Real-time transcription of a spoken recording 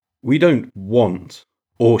We don't want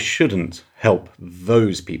or shouldn't help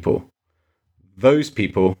those people. Those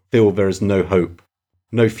people feel there is no hope,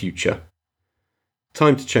 no future.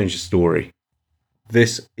 Time to change the story.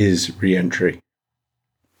 This is Re-Entry.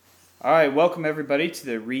 All right, welcome everybody to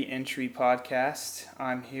the Re-Entry Podcast.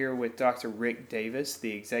 I'm here with Dr. Rick Davis,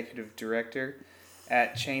 the Executive Director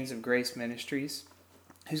at Chains of Grace Ministries,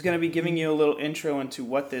 who's going to be giving you a little intro into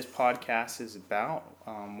what this podcast is about,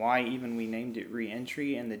 why even we named it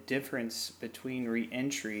Re-Entry, and the difference between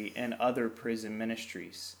Re-Entry and other prison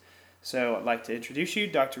ministries. So I'd like to introduce you,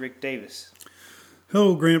 Dr. Rick Davis.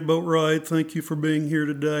 Hello, Grant Boatwright. Thank you for being here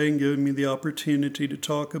today and giving me the opportunity to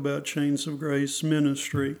talk about Chains of Grace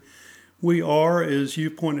Ministry. We are, as you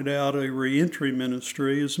pointed out, a re-entry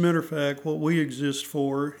ministry. As a matter of fact, what we exist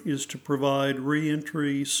for is to provide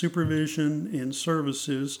re-entry supervision and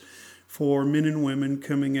services for men and women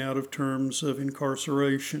coming out of terms of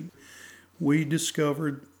incarceration. We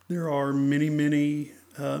discovered there are many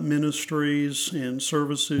ministries and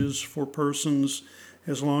services for persons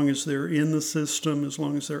as long as they're in the system, as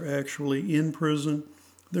long as they're actually in prison.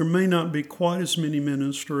 There may not be quite as many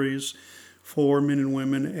ministries for men and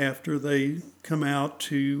women after they come out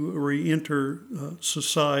to re-enter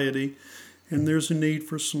society. And there's a need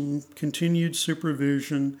for some continued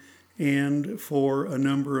supervision and for a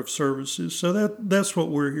number of services. So that's what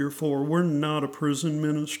we're here for. We're not a prison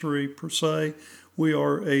ministry per se. We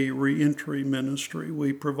are a re-entry ministry.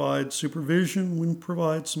 We provide supervision, we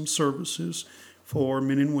provide some services for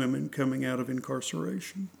men and women coming out of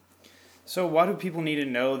incarceration. So why do people need to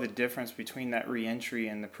know the difference between that re-entry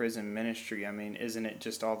and the prison ministry? I mean, isn't it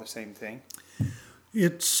just all the same thing?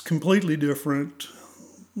 It's completely different.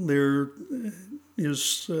 There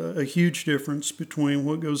is a huge difference between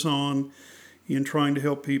what goes on in trying to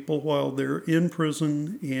help people while they're in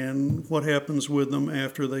prison and what happens with them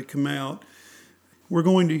after they come out. We're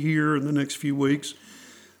going to hear in the next few weeks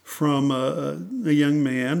from a young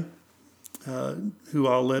man who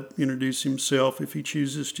I'll let introduce himself if he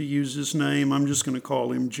chooses to use his name. I'm just going to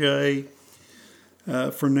call him Jay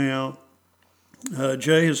for now.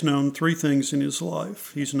 Jay has known three things in his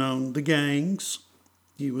life. He's known the gangs.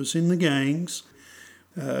 He was in the gangs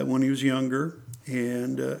when he was younger.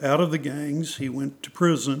 And out of the gangs, he went to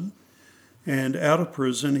prison. And out of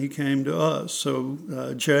prison, he came to us.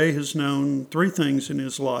 So Jay has known three things in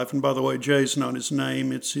his life. And by the way, Jay's not his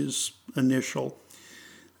name, it's his initial.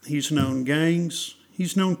 He's known gangs,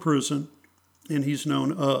 he's known prison, and he's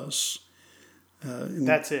known us.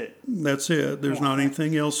 That's it. That's it. There's not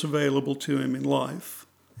anything else available to him in life.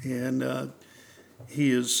 And he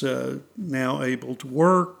is now able to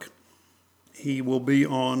work. He will be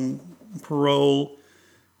on parole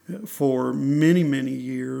for many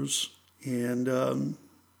years. And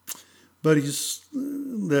but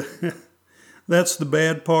that's the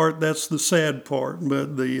bad part. That's the sad part.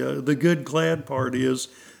 But the good, glad part is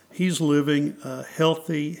he's living a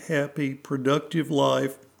healthy, happy, productive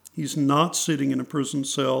life. He's not sitting in a prison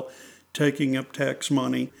cell taking up tax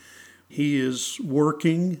money. He is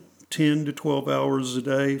working 10 to 12 hours a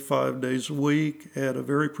day, 5 days a week at a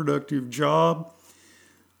very productive job.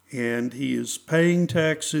 And he is paying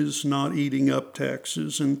taxes, not eating up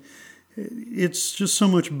taxes. And it's just so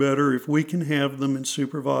much better if we can have them and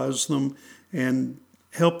supervise them and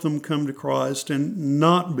help them come to Christ and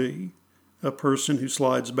not be a person who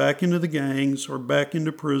slides back into the gangs or back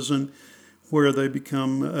into prison where they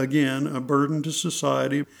become, again, a burden to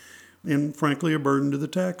society and, frankly, a burden to the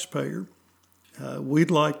taxpayer. We'd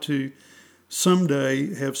like to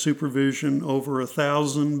someday have supervision over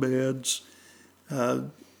 1,000 beds,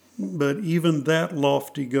 but even that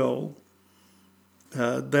lofty goal,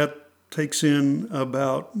 that takes in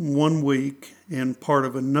about 1 week and part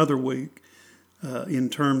of another week in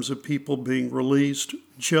terms of people being released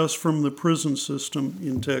just from the prison system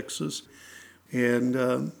in Texas.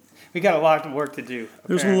 And We got a lot of work to do.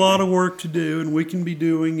 There's a lot of work to do, and we can be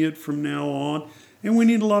doing it from now on, and we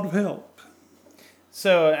need a lot of help.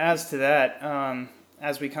 So as to that,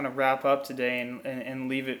 as we kind of wrap up today and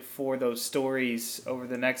leave it for those stories over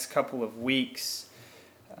the next couple of weeks,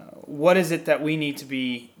 what is it that we need to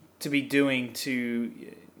be doing to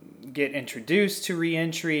get introduced to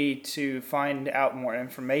re-entry, to find out more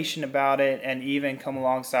information about it, and even come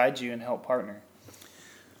alongside you and help partner?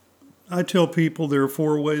 I tell people there are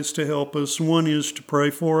 4 ways to help us. One is to pray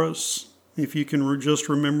for us. If you can just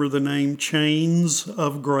remember the name Chains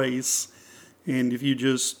of Grace, and if you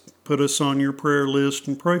just put us on your prayer list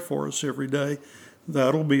and pray for us every day,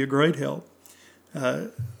 that'll be a great help.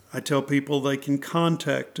 I tell people they can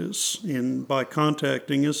contact us, and by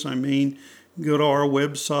contacting us, I mean go to our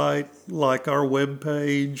website, like our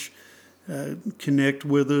webpage, connect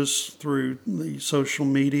with us through the social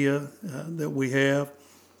media that we have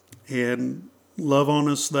and love on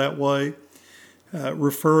us that way.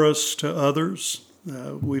 Refer us to others.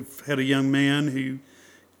 We've had a young man who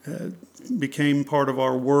became part of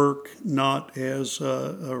our work, not as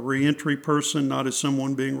a reentry person, not as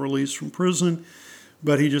someone being released from prison,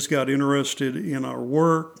 but he just got interested in our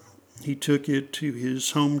work. He took it to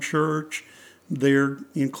his home church. They're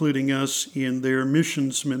including us in their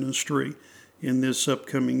missions ministry in this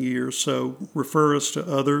upcoming year. So refer us to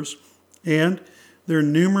others. And there are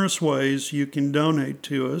numerous ways you can donate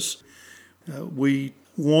to us. We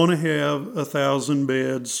want to have 1,000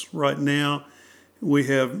 beds. Right now, we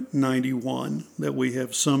have 91 that we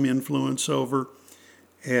have some influence over.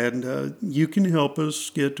 And you can help us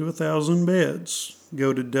get to 1,000 beds.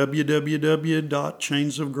 Go to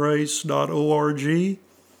www.chainsofgrace.org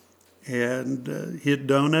and hit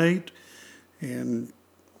donate and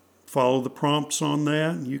follow the prompts on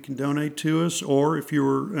that. You can donate to us. Or if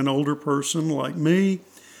you're an older person like me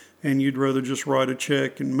and you'd rather just write a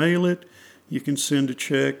check and mail it, you can send a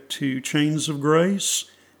check to Chains of Grace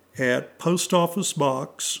at Post Office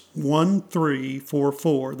Box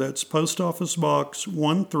 1344. That's Post Office Box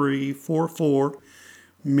 1344,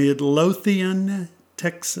 Midlothian,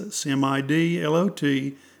 Texas.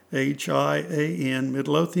 Midlothian,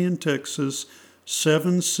 Midlothian, Texas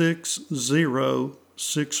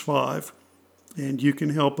 76065. And you can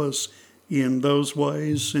help us in those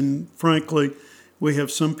ways. And frankly, we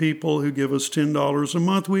have some people who give us $10 a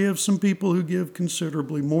month. We have some people who give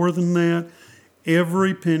considerably more than that.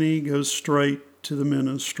 Every penny goes straight to the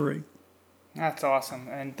ministry. That's awesome.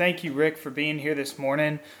 And thank you, Rick, for being here this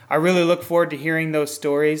morning. I really look forward to hearing those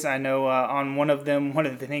stories. I know on one of them, one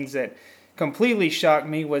of the things that completely shocked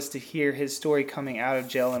me was to hear his story coming out of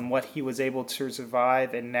jail and what he was able to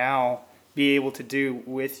survive and now be able to do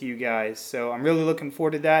with you guys. So I'm really looking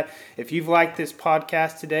forward to that. If you've liked this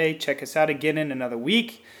podcast today, check us out again in another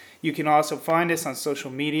week. You can also find us on social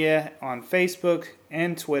media, on Facebook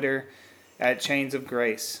and Twitter at Chains of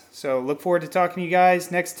Grace. So look forward to talking to you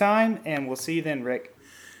guys next time, and we'll see you then, Rick.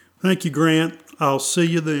 Thank you, Grant. I'll see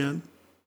you then.